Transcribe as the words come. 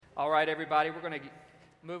All right, everybody, we're going to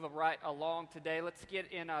move right along today. Let's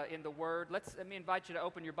get in the Word. Let me invite you to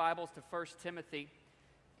open your Bibles to 1 Timothy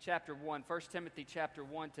chapter 1. 1 Timothy chapter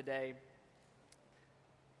 1 today.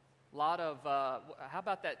 A lot of, how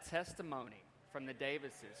about that testimony from the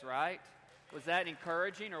Davises, right? Was that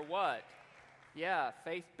encouraging or what? Yeah,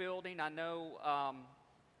 faith building. I know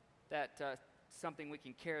that something we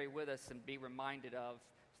can carry with us and be reminded of.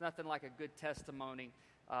 It's nothing like a good testimony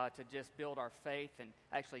to just build our faith and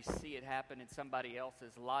actually see it happen in somebody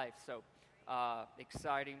else's life. So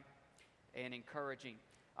exciting and encouraging.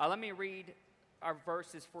 Let me read our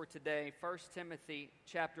verses for today. 1 Timothy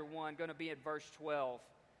chapter 1, going to be at verse 12.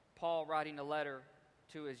 Paul writing a letter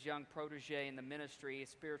to his young protege in the ministry, his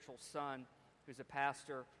spiritual son, who's a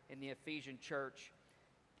pastor in the Ephesian church.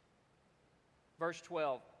 Verse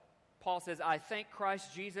 12, Paul says, I thank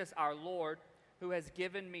Christ Jesus our Lord, who has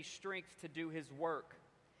given me strength to do his work.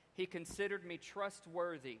 He considered me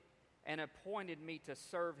trustworthy and appointed me to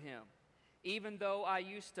serve him, even though I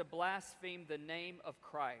used to blaspheme the name of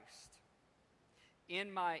Christ.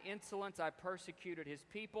 In my insolence I persecuted his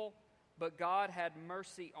people, but God had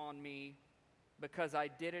mercy on me because I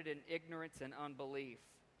did it in ignorance and unbelief.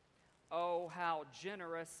 Oh, how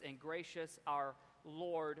generous and gracious our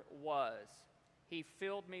Lord was. He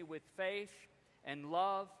filled me with faith and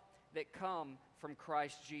love that come from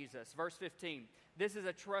Christ Jesus. Verse 15, this is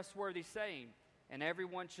a trustworthy saying, and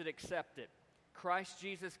everyone should accept it. Christ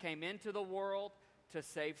Jesus came into the world to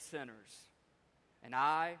save sinners, and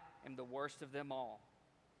I am the worst of them all.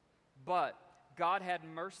 But God had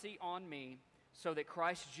mercy on me so that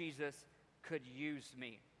Christ Jesus could use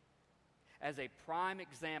me as a prime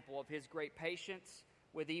example of his great patience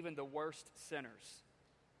with even the worst sinners.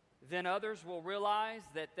 Then others will realize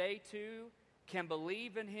that they too can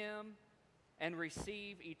believe in him and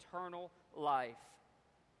receive eternal life.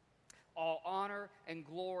 All honor and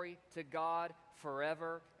glory to God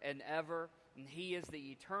forever and ever. And he is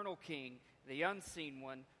the eternal King, the unseen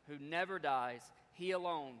one who never dies. He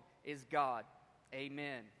alone is God.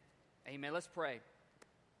 Amen. Amen. Let's pray.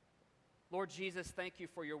 Lord Jesus, thank you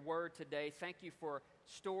for your word today. Thank you for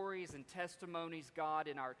stories and testimonies, God,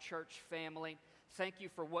 in our church family. Thank you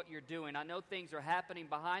for what you're doing. I know things are happening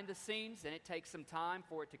behind the scenes, and it takes some time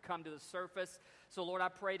for it to come to the surface. So, Lord, I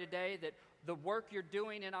pray today that the work you're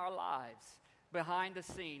doing in our lives behind the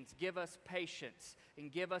scenes, give us patience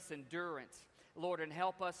and give us endurance, Lord, and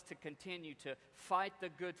help us to continue to fight the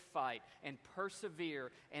good fight and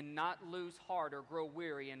persevere and not lose heart or grow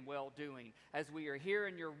weary in well-doing. As we are here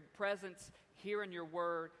in your presence, here in your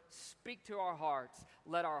word, speak to our hearts.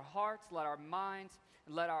 Let our minds,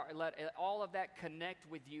 let all of that connect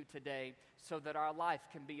with you today so that our life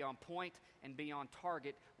can be on point and be on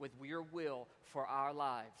target with your will for our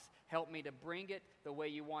lives. Help me to bring it the way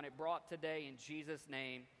you want it brought today in Jesus'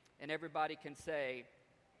 name. And everybody can say,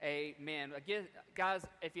 amen. Again, guys,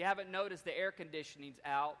 if you haven't noticed, the air conditioning's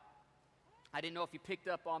out. I didn't know if you picked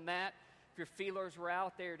up on that. If your feelers were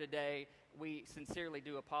out there today, we sincerely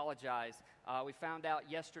do apologize. We found out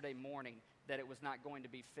yesterday morning that it was not going to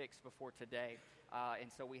be fixed before today. And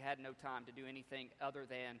so we had no time to do anything other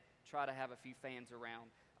than try to have a few fans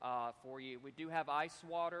around for you. We do have ice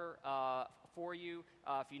water for you.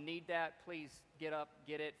 If you need that, please get up,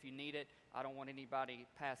 get it if you need it. I don't want anybody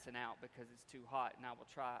passing out because it's too hot, and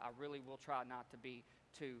I really will try not to be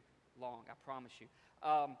too long, I promise you.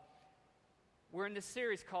 We're in this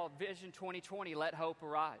series called Vision 2020, Let Hope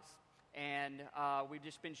Arise. And we've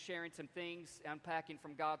just been sharing some things, unpacking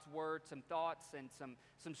from God's Word, some thoughts and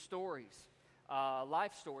some stories,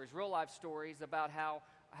 life stories, real life stories about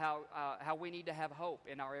how we need to have hope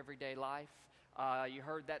in our everyday life. You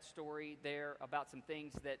heard that story there about some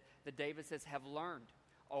things that the Davises have learned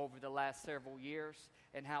over the last several years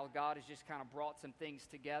and how God has just kind of brought some things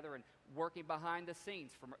together and working behind the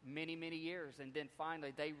scenes for many, many years. And then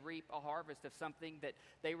finally they reap a harvest of something that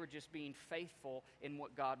they were just being faithful in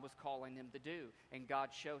what God was calling them to do. And God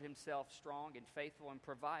showed himself strong and faithful and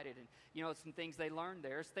provided. And, you know, some things they learned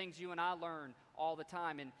there. There's things you and I learn all the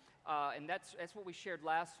time. And that's what we shared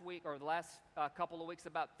last week or the last couple of weeks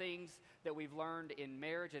about things that we've learned in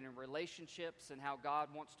marriage and in relationships and how God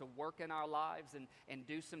wants to work in our lives and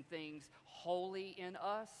do some things holy in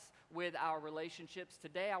us with our relationships.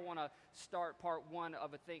 Today I want to start part one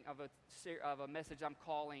of a message I'm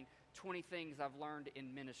calling 20 Things I've Learned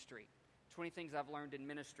in Ministry. 20 Things I've Learned in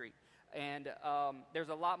Ministry. And there's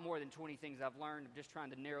a lot more than 20 things I've learned. I'm just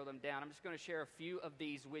trying to narrow them down. I'm just going to share a few of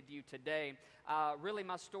these with you today. Really,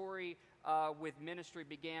 my story with ministry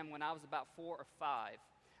began when I was about 4 or 5.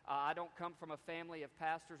 I don't come from a family of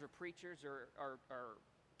pastors or preachers or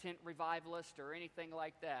tent revivalist or anything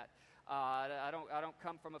like that. I don't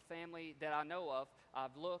come from a family that I know of.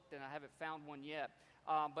 I've looked and I haven't found one yet.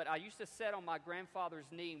 But I used to sit on my grandfather's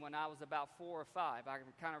knee when I was about 4 or 5. I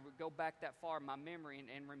can kind of go back that far in my memory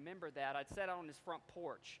and remember that. I'd sat on his front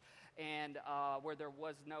porch, and where there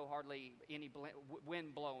was hardly any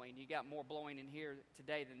wind blowing. You got more blowing in here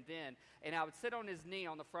today than then. And I would sit on his knee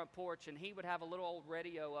on the front porch, and he would have a little old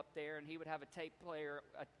radio up there, and he would have a tape player,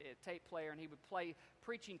 and he would play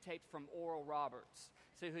preaching tapes from Oral Roberts,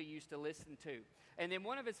 who he used to listen to. And then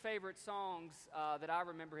one of his favorite songs that I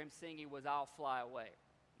remember him singing was "I'll Fly Away."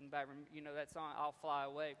 Anybody you know that song, "I'll Fly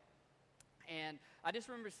Away"? And I just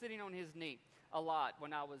remember sitting on his knee a lot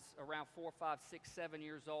when I was around 4, 5, 6, 7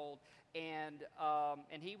 years old, and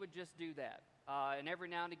he would just do that. And every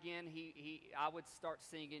now and again, I would start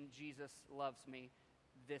singing, "Jesus loves me,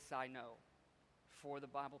 this I know, for the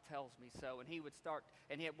Bible tells me so." And he would start,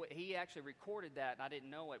 and he actually recorded that, and I didn't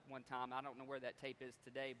know it one time. I don't know where that tape is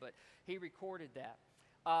today, but he recorded that.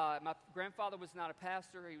 My grandfather was not a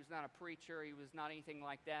pastor. He was not a preacher. He was not anything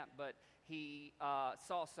like that, but he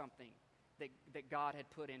saw something that God had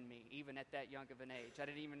put in me, even at that young of an age. I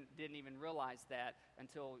didn't even realize that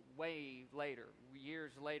until way later,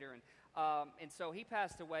 years later. And so he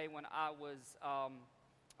passed away when I was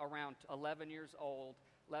around 11 years old,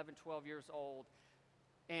 11, 12 years old.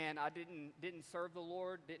 And I didn't serve the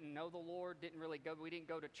Lord, didn't know the Lord, we didn't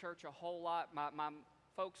go to church a whole lot. My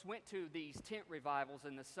folks went to these tent revivals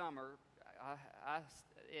in the summer,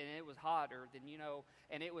 and it was hotter than,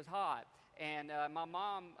 and it was hot. And my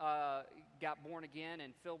mom got born again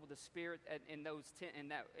and filled with the Spirit in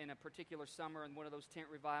a particular summer in one of those tent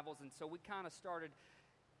revivals. And so we kind of started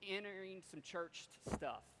entering some church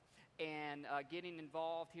stuff and getting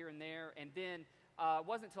involved here and there. And then it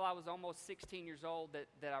wasn't until I was almost 16 years old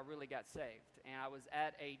that I really got saved. And I was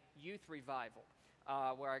at a youth revival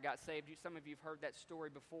where I got saved. Some of you have heard that story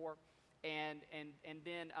before. And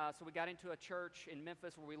then so we got into a church in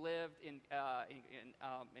Memphis where we lived and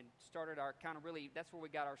started our kind of really, that's where we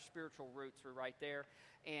got our spiritual roots, were right there.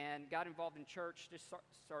 And got involved in church, just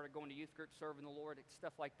started going to youth group, serving the Lord,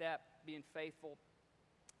 stuff like that, being faithful.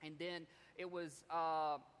 And then it was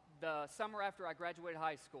the summer after I graduated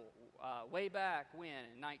high school, way back when,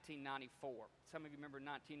 in 1994. Some of you remember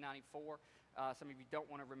 1994. Some of you don't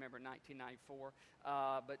want to remember 1994.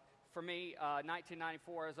 But for me,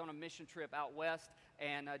 1994, I was on a mission trip out west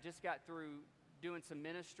and just got through doing some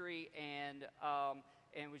ministry and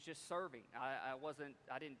was just serving.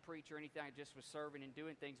 I didn't preach or anything. I just was serving and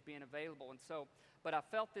doing things, being available. And so, but I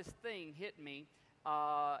felt this thing hit me,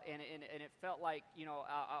 and it felt like,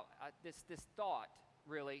 this thought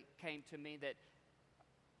really came to me that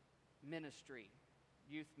ministry,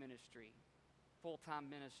 youth ministry, full-time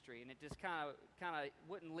ministry, and it just kind of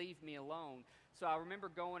wouldn't leave me alone. So I remember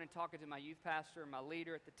going and talking to my youth pastor and my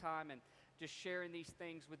leader at the time, and just sharing these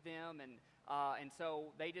things with them, and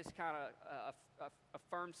so they just kind of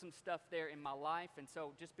affirmed some stuff there in my life, and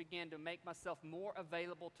so just began to make myself more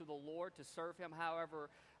available to the Lord to serve Him however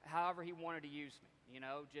He wanted to use me.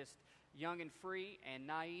 Just young and free and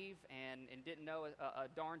naive and didn't know a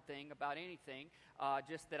darn thing about anything,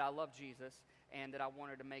 just that I love Jesus and that I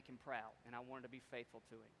wanted to make Him proud and I wanted to be faithful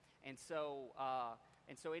to Him. And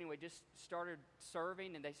so anyway, just started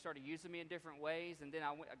serving, and they started using me in different ways. And then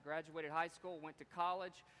I graduated high school, went to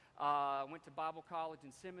college, went to Bible college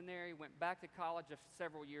and seminary, went back to college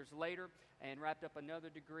several years later, and wrapped up another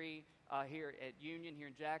degree here at Union, here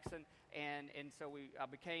in Jackson. And so I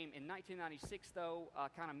became, in 1996 though,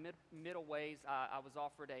 kind of middle ways, I was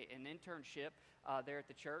offered an internship there at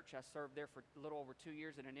the church. I served there for a little over 2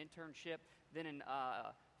 years in an internship. Then in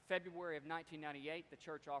February of 1998, the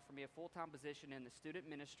church offered me a full-time position in the student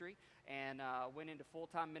ministry, and went into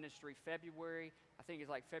full-time ministry February, I think it's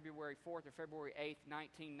like February 4th or February 8th,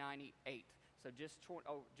 1998. So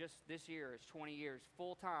just this year is 20 years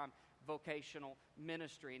full-time vocational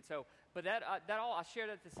ministry. And so, but that all, I share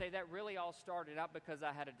that to say that really all started out because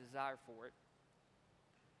I had a desire for it,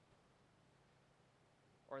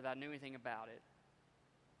 or that I knew anything about it.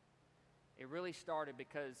 It really started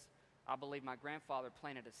because I believe my grandfather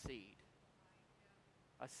planted a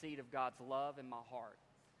seed of God's love in my heart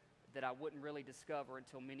that I wouldn't really discover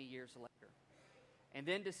until many years later. And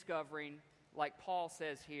then discovering, like Paul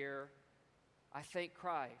says here, I thank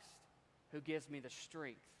Christ who gives me the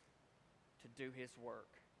strength to do His work.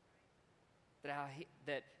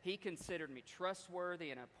 That He considered me trustworthy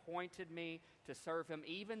and appointed me to serve Him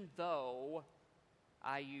even though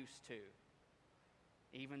I used to.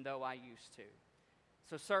 Even though I used to.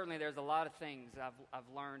 So certainly there's a lot of things I've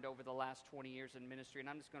learned over the last 20 years in ministry, and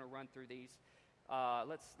I'm just going to run through these.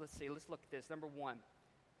 Let's look at this. Number one,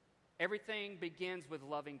 Everything begins with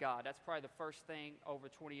loving God. That's probably the first thing over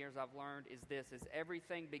 20 years I've learned is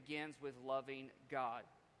everything begins with loving God.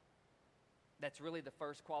 That's really the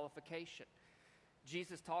first qualification.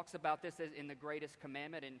 Jesus talks about this in the greatest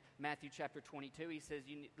commandment in Matthew chapter 22. He says,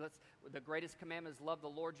 the greatest commandment is love the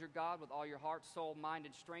Lord your God with all your heart, soul, mind,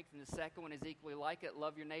 and strength. And the second one is equally like it,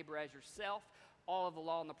 love your neighbor as yourself. All of the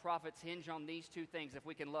law and the prophets hinge on these two things. If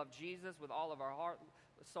we can love Jesus with all of our heart,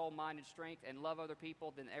 soul, mind, and strength, and love other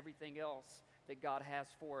people, then everything else that God has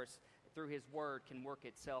for us through His Word can work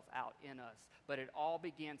itself out in us. But it all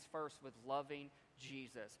begins first with loving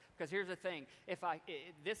Jesus. Because here's the thing: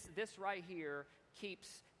 this right here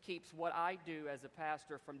keeps what I do as a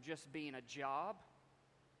pastor from just being a job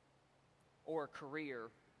or a career,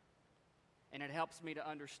 and it helps me to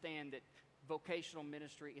understand that vocational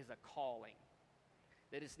ministry is a calling.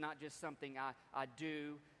 That it's not just something I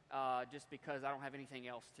do just because I don't have anything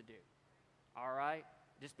else to do. All right?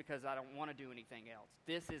 Just because I don't want to do anything else.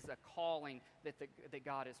 This is a calling that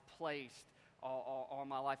God has placed on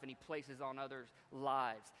my life, and He places on others'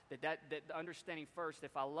 lives. That understanding first,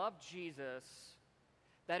 if I love Jesus,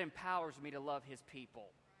 that empowers me to love His people.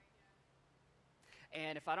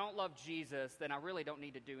 And if I don't love Jesus, then I really don't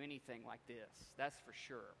need to do anything like this. That's for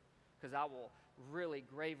sure. Because I will really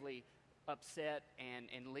gravely upset and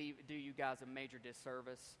do you guys a major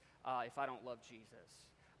disservice if I don't love Jesus.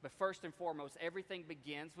 But first and foremost, everything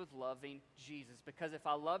begins with loving Jesus. Because if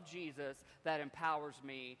I love Jesus, that empowers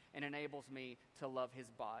me and enables me to love His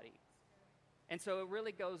body. And so it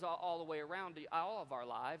really goes all the way around to all of our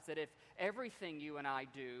lives, that if everything you and I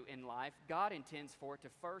do in life, God intends for it to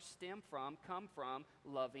first come from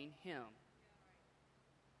loving Him.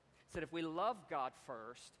 So that if we love God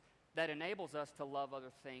first, that enables us to love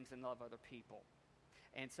other things and love other people.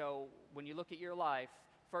 And so when you look at your life,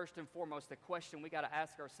 first and foremost, the question we got to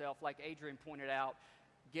ask ourselves, like Adrian pointed out,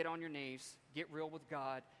 get on your knees, get real with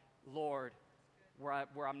God. Lord,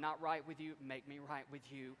 where I'm not right with you, make me right with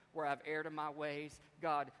you. Where I've erred in my ways,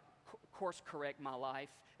 God, course correct my life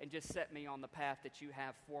and just set me on the path that you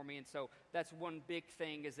have for me. And so that's one big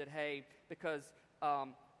thing is that, hey, because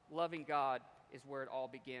loving God is where it all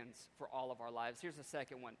begins for all of our lives. Here's the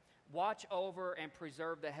second one. Watch over and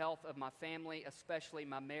preserve the health of my family, especially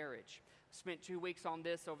my marriage. Spent 2 weeks on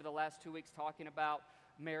this over the last 2 weeks talking about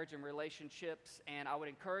marriage and relationships, and I would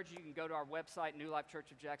encourage you can go to our website,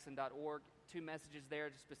 newlifechurchofjackson.org. 2 messages there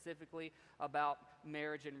specifically about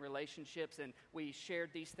marriage and relationships, and we shared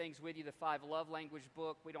these things with you, the 5 love language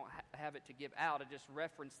book. We don't have it to give out. I just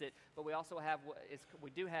referenced it, but we also have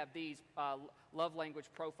these love language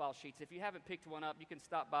profile sheets. If you haven't picked one up, you can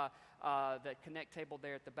stop by the Connect table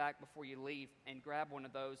there at the back before you leave and grab one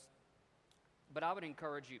of those. But I would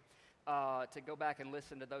encourage you to go back and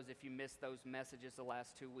listen to those if you missed those messages the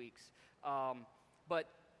last 2 weeks. But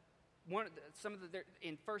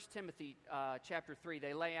in 1 Timothy chapter 3,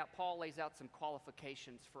 Paul lays out some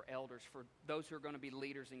qualifications for elders, for those who are going to be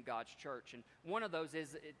leaders in God's church. And one of those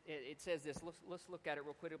is, it says this, let's look at it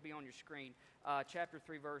real quick, it'll be on your screen. Chapter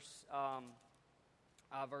 3, verse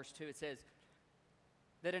 2, it says,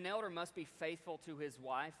 that an elder must be faithful to his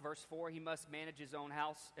wife. Verse 4, he must manage his own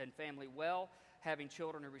house and family well, having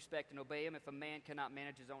children who respect and obey him. If a man cannot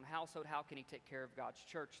manage his own household, how can he take care of God's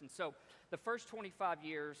church? And so the first 25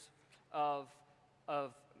 years of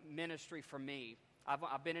ministry for me,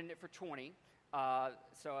 I've been in it for 20,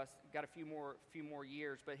 so I've got a few more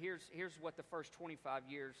years. But here's what the first 25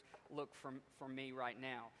 years look for me right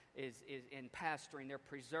now is in pastoring. They're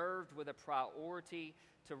preserved with a priority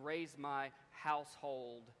to raise my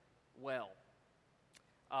household well.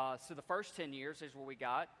 So the first 10 years is what we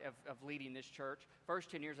got of leading this church.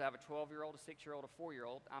 First 10 years, I have a 12-year-old, a 6-year-old, a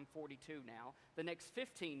 4-year-old. I'm 42 now. The next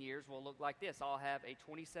 15 years will look like this. I'll have a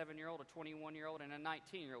 27-year-old, a 21-year-old, and a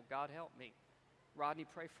 19-year-old. God help me. Rodney,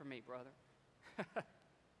 pray for me, brother.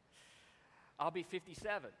 I'll be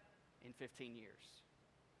 57 in 15 years.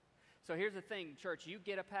 So here's the thing, church. You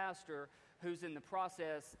get a pastor who's in the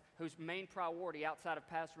process, whose main priority outside of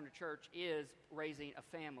pastoring a church is raising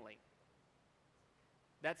a family.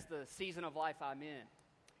 That's the season of life I'm in.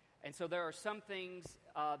 And so there are some things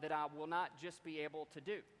that I will not just be able to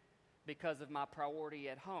do because of my priority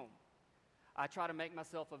at home. I try to make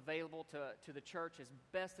myself available to the church as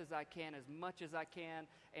best as I can, as much as I can,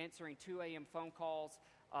 answering 2 a.m. phone calls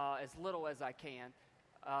as little as I can,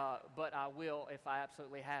 but I will if I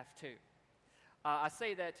absolutely have to. I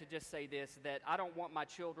say that to just say this, that I don't want my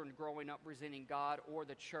children growing up resenting God or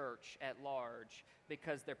the church at large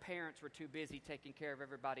because their parents were too busy taking care of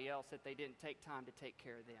everybody else that they didn't take time to take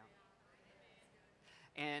care of them.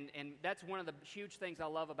 And that's one of the huge things I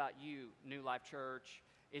love about you, New Life Church,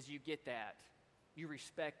 is you get that. You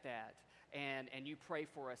respect that. And you pray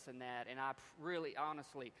for us in that. And I really,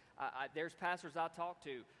 honestly, there's pastors I talk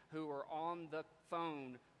to who are on the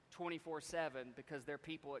phone 24/7 because their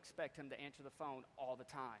people expect him to answer the phone all the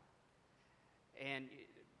time. And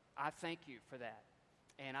I thank you for that.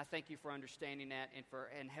 And I thank you for understanding that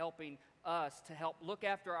and helping us to help look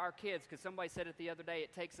after our kids. Because somebody said it the other day,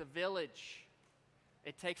 it takes a village.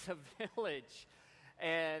 It takes a village.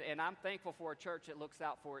 And I'm thankful for a church that looks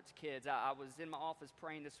out for its kids. I was in my office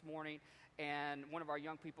praying this morning, and one of our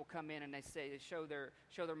young people come in and they show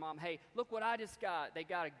their mom, hey, look what I just got. They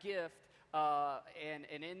got a gift, and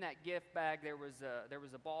in that gift bag there was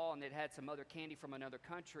a ball, and it had some other candy from another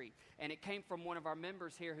country, and it came from one of our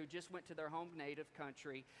members here who just went to their home native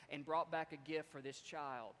country and brought back a gift for this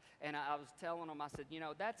child. And I was telling them, I said,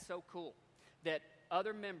 that's so cool that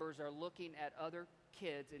other members are looking at other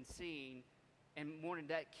kids and seeing and wanting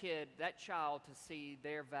that child to see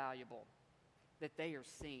they're valuable, that they are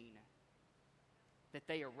seen, that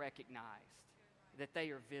they are recognized, that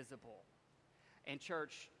they are visible. And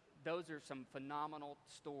church, those are some phenomenal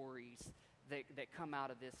stories that come out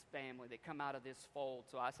of this family, that come out of this fold.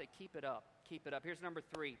 So I say keep it up, keep it up. Here's number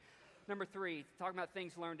three. Number three, talking about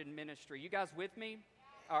things learned in ministry. You guys with me?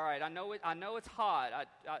 All right, I know it's hot.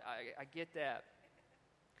 I get that.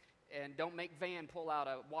 And don't make Van pull out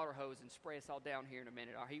a water hose and spray us all down here in a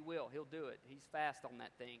minute. Or he will. He'll do it. He's fast on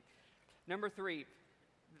that thing. Number three,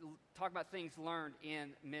 talk about things learned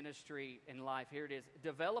in ministry and life. Here it is.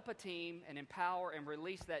 Develop a team and empower and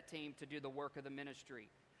release that team to do the work of the ministry.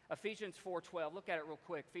 Ephesians 4:12. Look at it real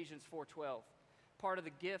quick. Ephesians 4:12. Part of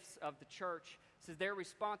the gifts of the church says their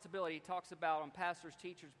responsibility, talks about on pastors,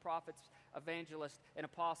 teachers, prophets, evangelists, and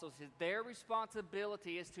apostles, their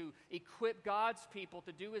responsibility is to equip God's people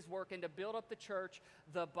to do his work and to build up the church,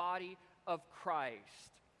 the body of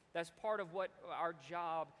Christ. That's part of what our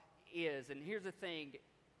job is. And here's the thing.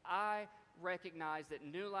 I recognize that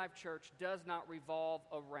New Life Church does not revolve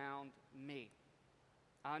around me.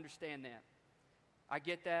 I understand that. I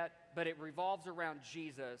get that, but it revolves around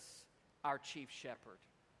Jesus, our chief shepherd.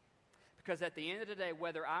 Because at the end of the day,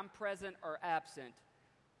 whether I'm present or absent,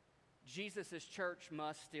 Jesus' church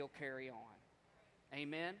must still carry on.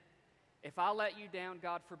 Amen? If I let you down,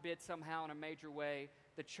 God forbid, somehow in a major way,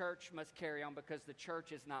 the church must carry on because the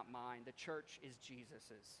church is not mine. The church is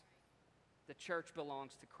Jesus's. The church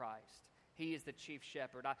belongs to Christ. He is the chief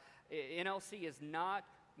shepherd. NLC is not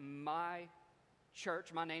my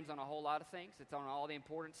church. My name's on a whole lot of things. It's on all the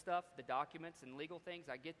important stuff, the documents and legal things.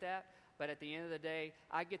 I get that. But at the end of the day,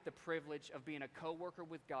 I get the privilege of being a co-worker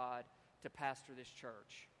with God to pastor this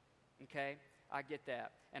church. Okay? I get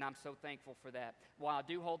that. And I'm so thankful for that. While I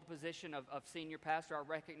do hold the position of senior pastor, I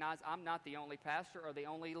recognize I'm not the only pastor or the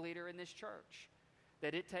only leader in this church.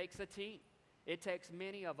 That it takes a team. It takes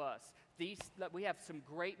many of us. We have some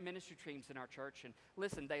great ministry teams in our church. And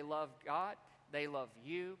listen, they love God. They love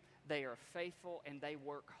you. They are faithful, and they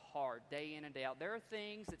work hard day in and day out. There are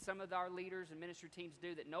things that some of our leaders and ministry teams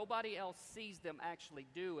do that nobody else sees them actually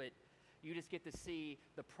do it. You just get to see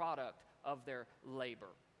the product of their labor.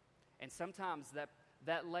 And sometimes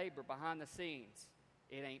that labor behind the scenes,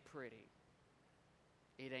 it ain't pretty.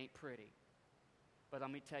 It ain't pretty. But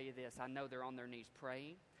let me tell you this. I know they're on their knees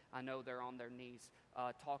praying. I know they're on their knees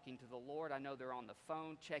talking to the Lord. I know they're on the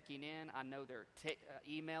phone checking in. I know they're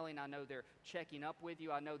emailing. I know they're checking up with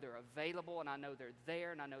you. I know they're available, and I know they're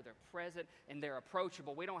there, and I know they're present, and they're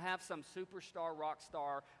approachable. We don't have some superstar, rock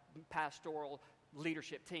star, pastoral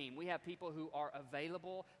leadership team. We have people who are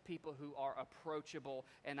available, people who are approachable,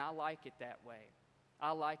 and I like it that way.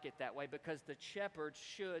 I like it that way because the shepherd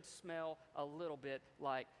should smell a little bit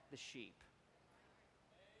like the sheep.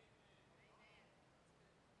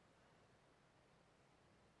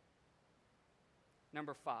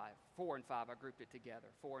 Number 5, 4 and 5, I grouped it together,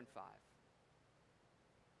 4 and 5.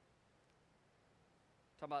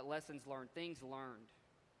 Talk about lessons learned, things learned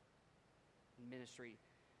in ministry.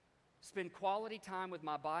 Spend quality time with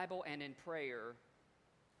my Bible and in prayer,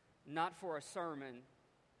 not for a sermon,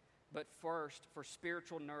 but first for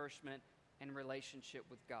spiritual nourishment and relationship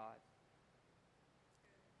with God.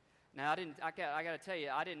 Now, I got to tell you,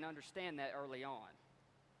 I didn't understand that early on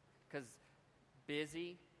because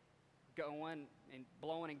busy, going and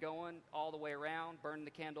blowing and going all the way around, burning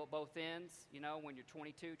the candle at both ends. You know, when you're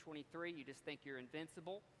 22, 23, you just think you're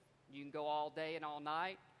invincible. You can go all day and all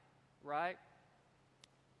night, right?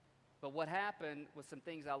 But what happened was some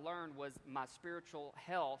things I learned was my spiritual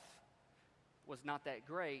health was not that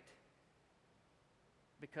great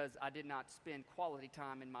because I did not spend quality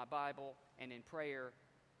time in my Bible and in prayer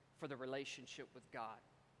for the relationship with God.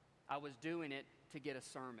 I was doing it to get a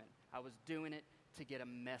sermon. I was doing it to get a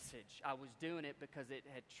message. I was doing it because I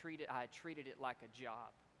had treated it like a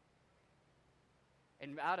job.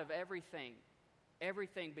 And out of everything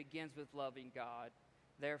begins with loving God.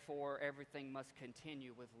 Therefore, everything must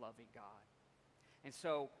continue with loving God. And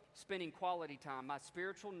so, spending quality time, my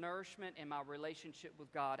spiritual nourishment and my relationship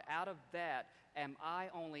with God, out of that am I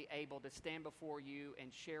only able to stand before you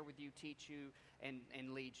and share with you, teach you,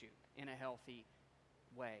 and lead you in a healthy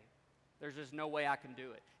way. There's just no way I can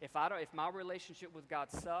do it. If my relationship with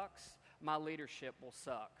God sucks, my leadership will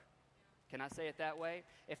suck. Can I say it that way?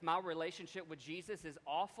 If my relationship with Jesus is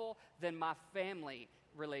awful, then my family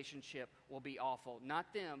relationship will be awful.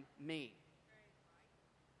 Not them, me.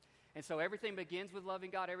 And so everything begins with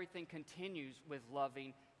loving God. Everything continues with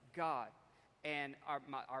loving God. And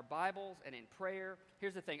our Bibles and in prayer.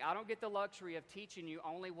 Here's the thing. I don't get the luxury of teaching you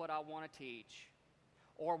only what I want to teach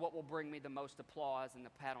or what will bring me the most applause and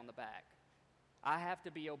the pat on the back. I have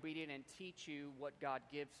to be obedient and teach you what God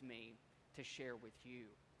gives me to share with you.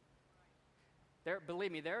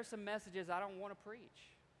 Believe me, there are some messages I don't want to preach.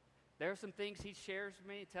 There are some things he shares with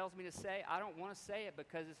me, tells me to say. I don't want to say it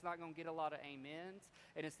because it's not going to get a lot of amens,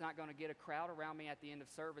 and it's not going to get a crowd around me at the end of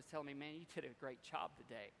service telling me, man, you did a great job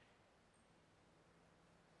today.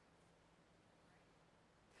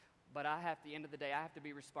 But at the end of the day, I have to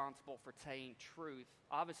be responsible for saying truth,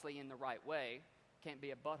 obviously in the right way. Can't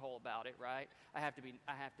be a butthole about it, right? I have to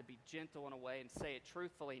be gentle in a way and say it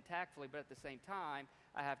truthfully and tactfully, but at the same time,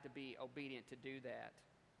 I have to be obedient to do that.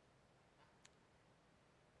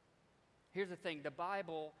 Here's the thing, the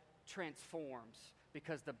Bible transforms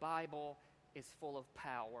because the Bible is full of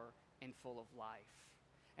power and full of life.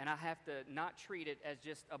 And I have to not treat it as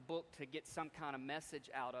just a book to get some kind of message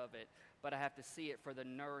out of it, but I have to see it for the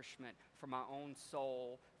nourishment, for my own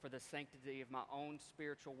soul, for the sanctity of my own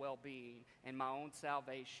spiritual well-being and my own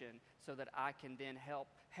salvation, so that I can then help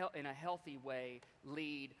in a healthy way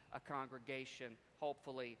lead a congregation,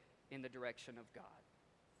 hopefully, in the direction of God.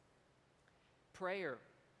 Prayer.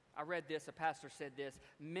 I read this, a pastor said this,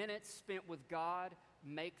 minutes spent with God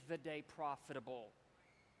make the day profitable.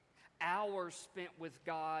 Hours spent with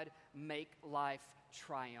God make life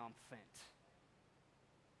triumphant.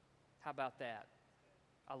 How about that?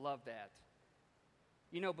 I love that.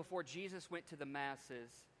 You know, before Jesus went to the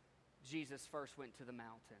masses, Jesus first went to the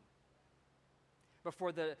mountain.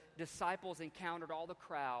 Before the disciples encountered all the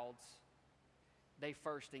crowds, they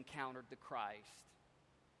first encountered the Christ.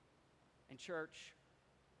 And church,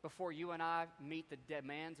 before you and I meet the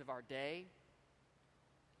demands of our day,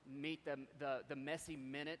 meet the messy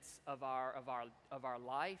minutes of our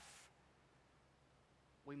life,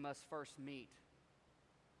 we must first meet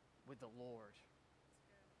with the Lord.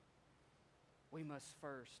 We must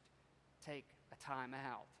first take a time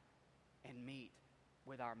out and meet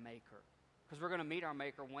with our Maker. Because we're going to meet our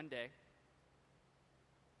Maker one day.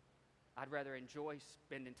 I'd rather enjoy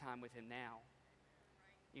spending time with Him now.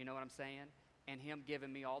 You know what I'm saying? And Him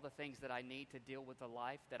giving me all the things that I need to deal with the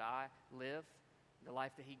life that I live, the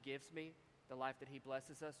life that He gives me, the life that He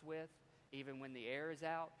blesses us with. Even when the air is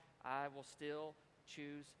out, I will still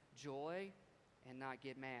choose joy and not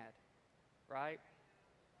get mad, right?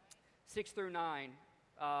 6 through 9,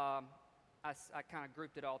 I kind of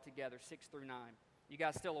grouped it all together, 6 through 9. You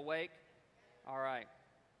guys still awake? All right.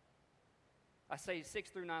 I say 6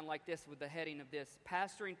 through 9 like this with the heading of this: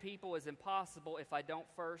 pastoring people is impossible if I don't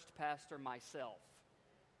first pastor myself.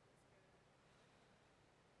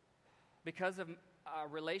 Because of our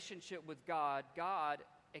relationship with God, God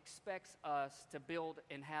expects us to build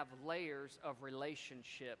and have layers of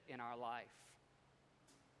relationship in our life.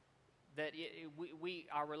 That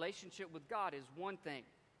our relationship with God is one thing,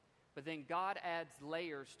 but then God adds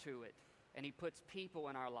layers to it, and He puts people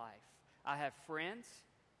in our life. I have friends.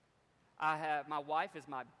 My wife is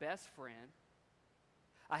my best friend.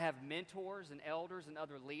 I have mentors and elders and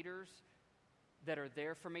other leaders that are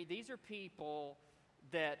there for me. These are people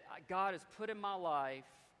that God has put in my life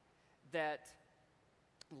that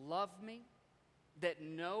love me, that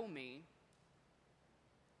know me,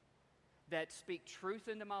 that speak truth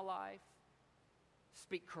into my life,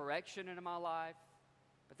 speak correction into my life,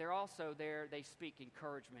 but they're also there, they speak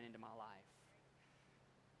encouragement into my life.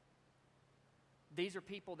 These are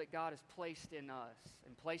people that God has placed in us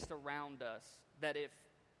and placed around us, that if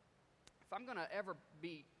I'm going to ever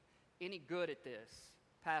be any good at this,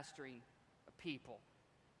 pastoring people,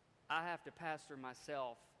 I have to pastor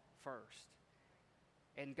myself first.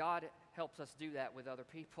 And God helps us do that with other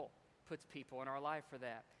people, puts people in our life for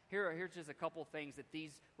that. Here's just a couple things that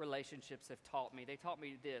these relationships have taught me. They taught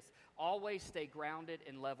me this: always stay grounded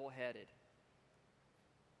and level-headed.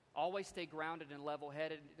 Always stay grounded and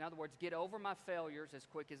level-headed. In other words, get over my failures as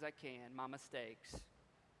quick as I can, my mistakes.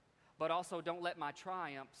 But also don't let my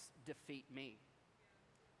triumphs defeat me.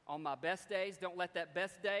 On my best days, don't let that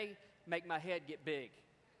best day make my head get big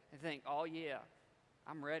and think, oh yeah,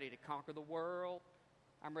 I'm ready to conquer the world.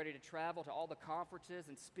 I'm ready to travel to all the conferences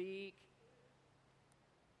and speak.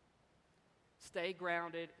 Stay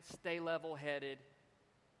grounded, stay level-headed.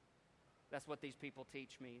 That's what these people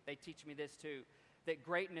teach me. They teach me this too, that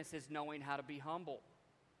greatness is knowing how to be humble.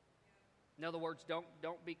 In other words,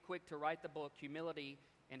 don't be quick to write the book, Humility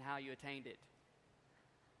and How You Attained It.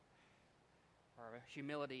 Or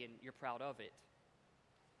humility and you're proud of it.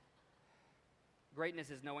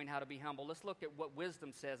 Greatness is knowing how to be humble. Let's look at what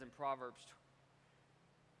wisdom says in Proverbs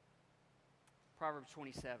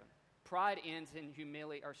 27. Pride ends in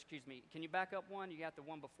humility, or excuse me, can you back up one? You got the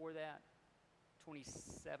one before that?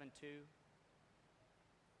 27:2.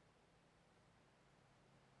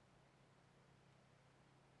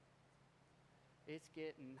 It's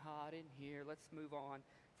getting hot in here. Let's move on.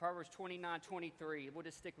 Proverbs 29:23. We'll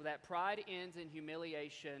just stick with that. Pride ends in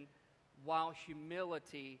humiliation, while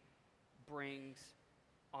humility brings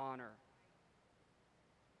honor.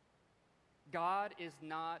 God is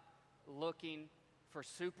not looking for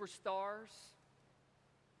superstars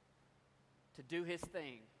to do his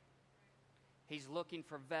thing. He's looking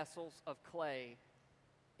for vessels of clay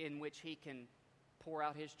in which he can pour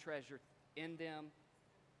out his treasure in them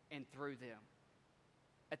and through them.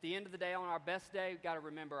 At the end of the day, on our best day, we've got to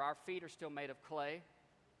remember our feet are still made of clay,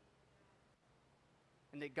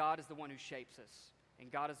 and that God is the one who shapes us, and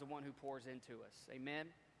God is the one who pours into us. Amen?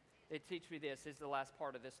 It teaches me this. This is the last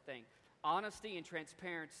part of this thing. Honesty and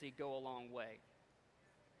transparency go a long way.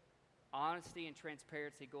 Honesty and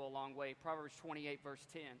transparency go a long way. Proverbs 28, verse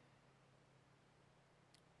 10.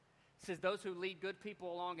 It says, those who lead good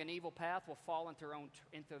people along an evil path will fall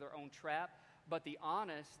into their own trap, but the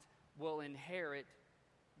honest will inherit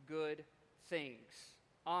good things.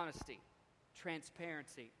 Honesty,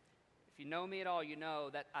 transparency. If you know me at all, you know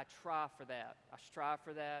that I try for that. I strive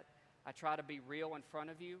for that. I try to be real in front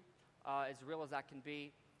of you, as real as I can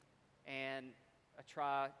be. And I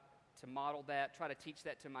try to model that, try to teach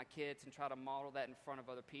that to my kids and try to model that in front of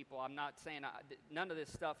other people. I'm not saying, none of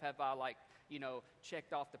this stuff have I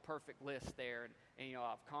checked off the perfect list there and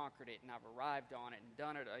I've conquered it and I've arrived on it and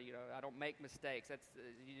done it. I don't make mistakes. That's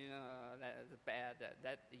bad.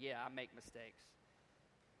 I make mistakes.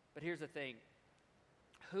 But here's the thing.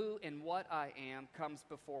 Who and what I am comes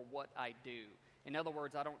before what I do. In other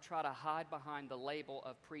words, I don't try to hide behind the label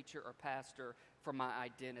of preacher or pastor for my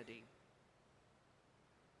identity.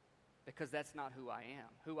 Because that's not who I am.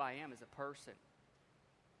 Who I am is a person.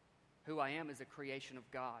 Who I am is a creation of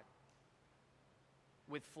God.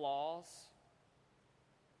 With flaws,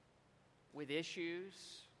 with issues.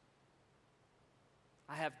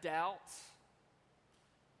 I have doubts.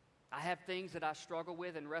 I have things that I struggle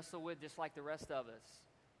with and wrestle with just like the rest of us.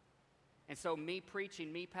 And so me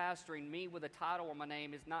preaching, me pastoring, me with a title on my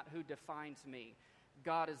name is not who defines me.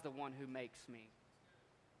 God is the one who makes me.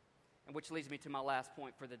 And which leads me to my last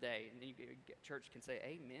point for the day. And the church can say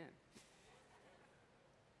amen.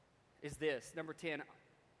 Is this, number 10,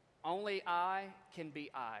 only I can be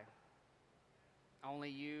I. Only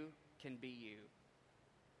you can be you.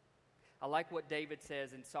 I like what David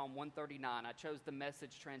says in Psalm 139. I chose the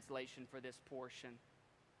Message translation for this portion.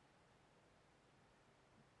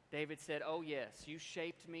 David said, oh yes, you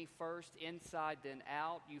shaped me first inside then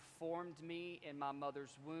out. You formed me in my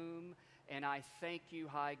mother's womb. And I thank you,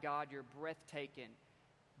 high God, you're breathtaking.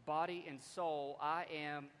 Body and soul, I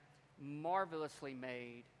am marvelously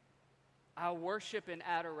made. I worship in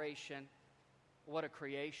adoration. What a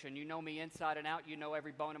creation. You know me inside and out. You know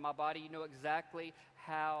every bone in my body. You know exactly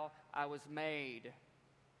how I was made. Is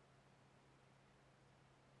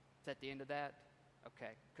that the end of that?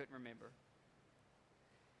 Okay, couldn't remember.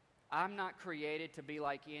 I'm not created to be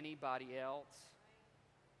like anybody else,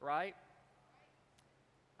 right?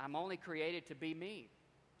 I'm only created to be me.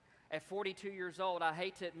 At 42 years old, I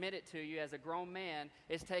hate to admit it to you, as a grown man,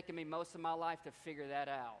 it's taken me most of my life to figure that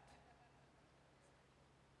out.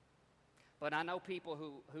 But I know people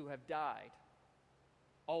who have died,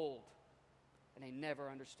 old, and they never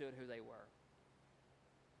understood who they were.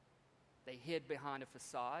 They hid behind a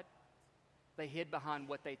facade. They hid behind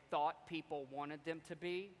what they thought people wanted them to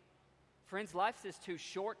be. Friends, life's just too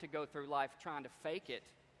short to go through life trying to fake it,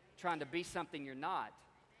 trying to be something you're not.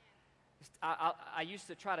 I used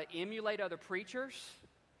to try to emulate other preachers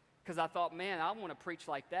because I thought, man, I want to preach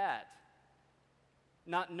like that.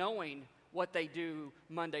 Not knowing what they do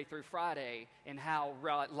Monday through Friday and how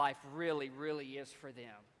life really, really is for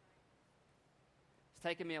them.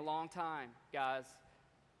 taken me a long time, guys,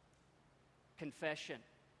 confession,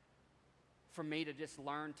 for me to just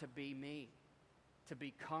learn to be me, to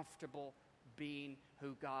be comfortable being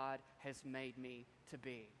who God has made me to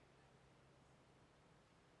be.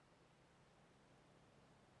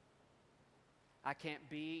 I can't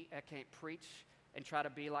preach and try to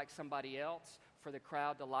be like somebody else for the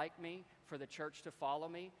crowd to like me, for the church to follow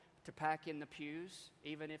me, to pack in the pews,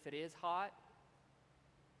 even if it is hot.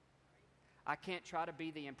 I can't try to be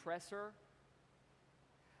the impressor.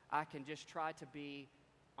 I can just try to be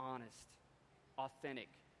honest, authentic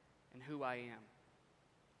in who I am.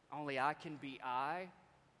 Only I can be I,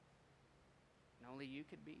 and only you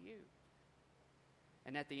can be you.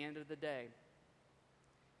 And at the end of the day,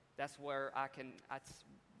 that's where that's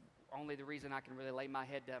only the reason I can really lay my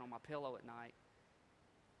head down on my pillow at night,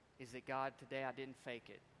 is that God, today I didn't fake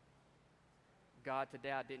it. God,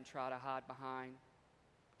 today I didn't try to hide behind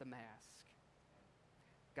the mask.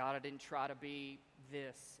 God, I didn't try to be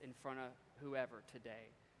this in front of whoever today.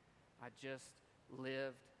 I just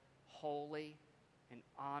lived wholly and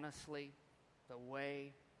honestly the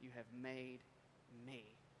way you have made me.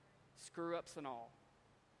 Screw-ups and all.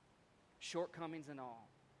 Shortcomings and all.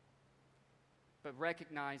 But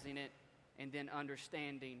recognizing it and then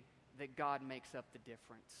understanding that God makes up the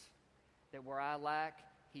difference. That where I lack,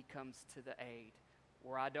 He comes to the aid.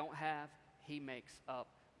 Where I don't have, He makes up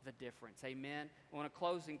the difference. Amen. I want to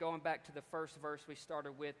close and going back to the first verse we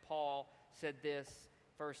started with. Paul said this,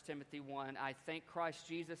 1 Timothy 1, I thank Christ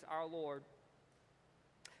Jesus our Lord,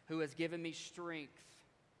 who has given me strength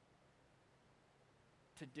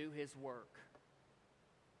to do His work.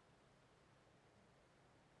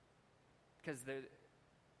 Because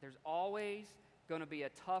there's always going to be a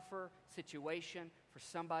tougher situation for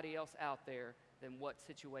somebody else out there than what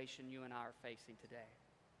situation you and I are facing today.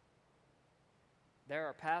 There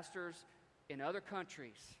are pastors in other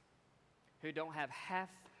countries who don't have half,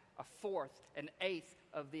 a fourth, an eighth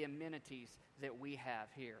of the amenities that we have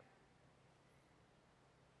here.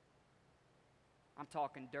 I'm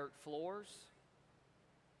talking dirt floors,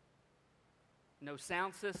 no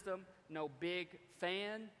sound system, no big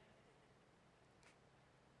fan.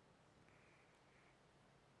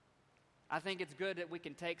 I think it's good that we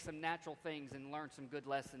can take some natural things and learn some good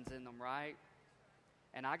lessons in them, right?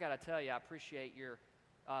 And I got to tell you, I appreciate your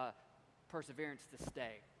perseverance to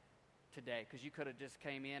stay today, because you could have just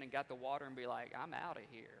came in and got the water and be like, I'm out of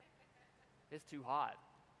here. It's too hot.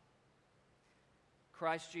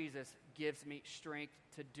 Christ Jesus gives me strength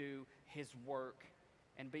to do His work.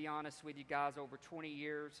 And be honest with you guys, over 20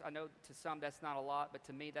 years, I know to some that's not a lot, but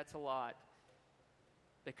to me that's a lot,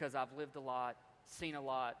 because I've lived a lot, seen a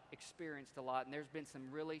lot, experienced a lot, and there's been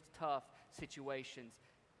some really tough situations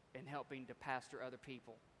in helping to pastor other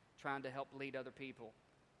people, trying to help lead other people.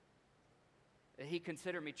 He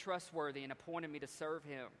considered me trustworthy and appointed me to serve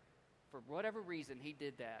Him. For whatever reason, He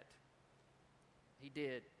did that. He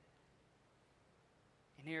did.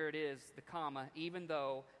 And here it is, the comma, even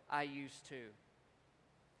though I used to.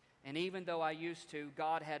 And even though I used to,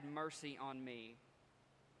 God had mercy on me.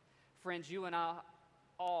 Friends, you and I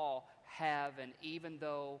all have an even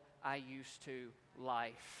though I used to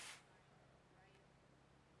life.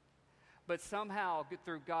 But somehow,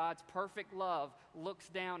 through God's perfect love, looks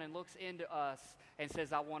down and looks into us and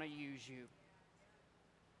says, I want to use you.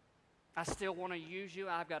 I still want to use you.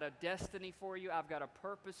 I've got a destiny for you. I've got a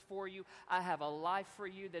purpose for you. I have a life for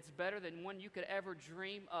you that's better than one you could ever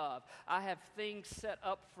dream of. I have things set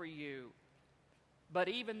up for you. But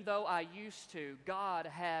even though I used to, God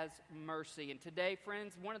has mercy. And today,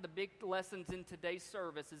 friends, one of the big lessons in today's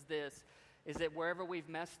service is this, is that wherever we've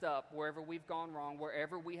messed up, wherever we've gone wrong,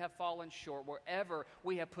 wherever we have fallen short, wherever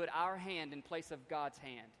we have put our hand in place of God's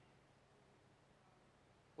hand,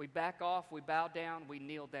 we back off, we bow down, we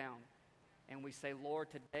kneel down, and we say, Lord,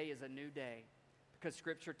 today is a new day, because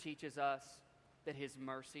Scripture teaches us that His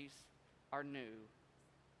mercies are new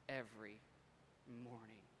every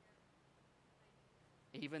morning.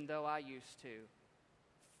 Even though I used to,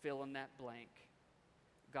 fill in that blank,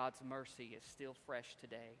 God's mercy is still fresh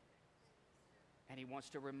today. And He wants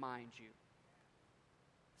to remind you,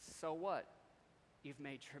 so what? You've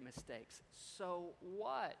made your mistakes. So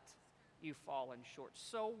what? You've fallen short.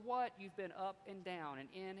 So what? You've been up and down and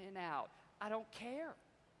in and out. I don't care.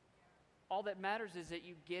 All that matters is that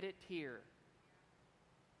you get it here.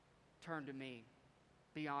 Turn to me.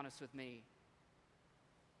 Be honest with me.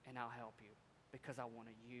 And I'll help you, because I want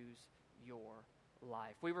to use your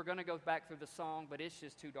life. We were going to go back through the song, but it's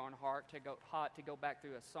just too darn hot to go back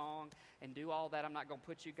through a song and do all that. I'm not going to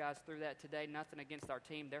put you guys through that today. Nothing against our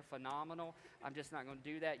team. They're phenomenal. I'm just not going to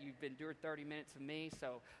do that. You've endured 30 minutes of me,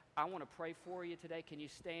 so I want to pray for you today. Can you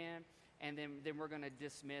stand? And then we're going to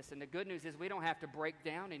dismiss. And the good news is we don't have to break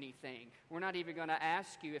down anything. We're not even going to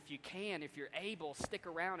ask you if you can, if you're able, stick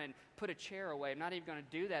around and put a chair away. I'm not even going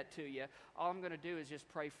to do that to you. All I'm going to do is just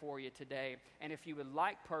pray for you today. And if you would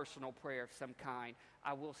like personal prayer of some kind,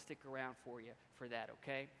 I will stick around for you for that,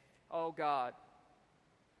 okay? Oh, God.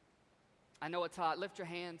 I know it's hot. Lift your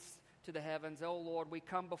hands to the heavens. Oh, Lord, we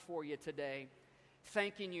come before you today,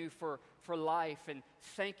 thanking you for life and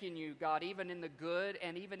thanking you, God, even in the good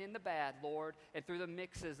and even in the bad, Lord, and through the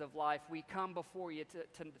mixes of life. We come before you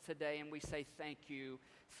today and we say thank you.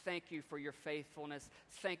 Thank you for your faithfulness.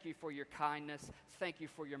 Thank you for your kindness. Thank you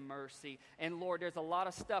for your mercy. And Lord, there's a lot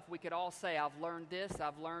of stuff we could all say. I've learned this,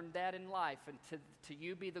 I've learned that in life, and to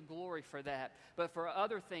you be the glory for that. But for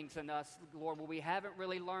other things in us, Lord, where we haven't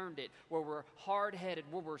really learned it, where we're hard-headed,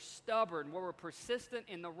 where we're stubborn, where we're persistent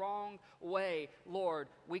in the wrong way, Lord,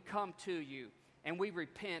 we come to you. And we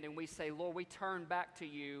repent and we say, Lord, we turn back to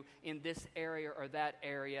you in this area or that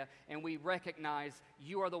area, and we recognize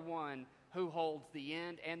you are the one who holds the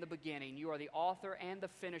end and the beginning. You are the author and the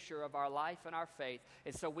finisher of our life and our faith.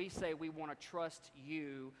 And so we say we want to trust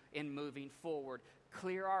you in moving forward.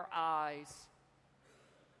 Clear our eyes,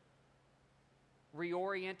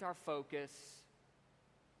 reorient our focus,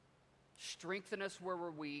 strengthen us where we're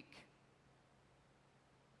weak,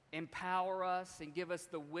 empower us and give us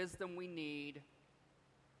the wisdom we need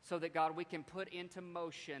so that, God, we can put into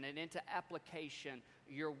motion and into application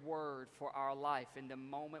your word for our life in the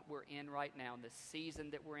moment we're in right now, in the season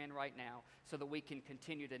that we're in right now, so that we can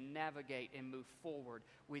continue to navigate and move forward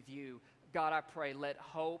with you. God, I pray, let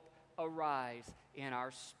hope arise in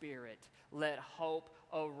our spirit. Let hope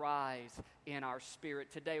arise in our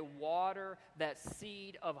spirit. Today, water that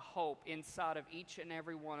seed of hope inside of each and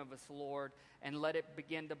every one of us, Lord, and let it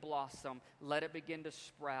begin to blossom, let it begin to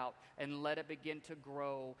sprout, and let it begin to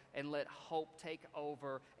grow, and let hope take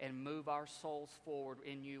over and move our souls forward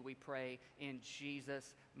in you, we pray, in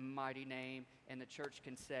Jesus' mighty name. And the church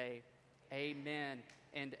can say, amen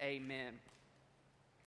and amen.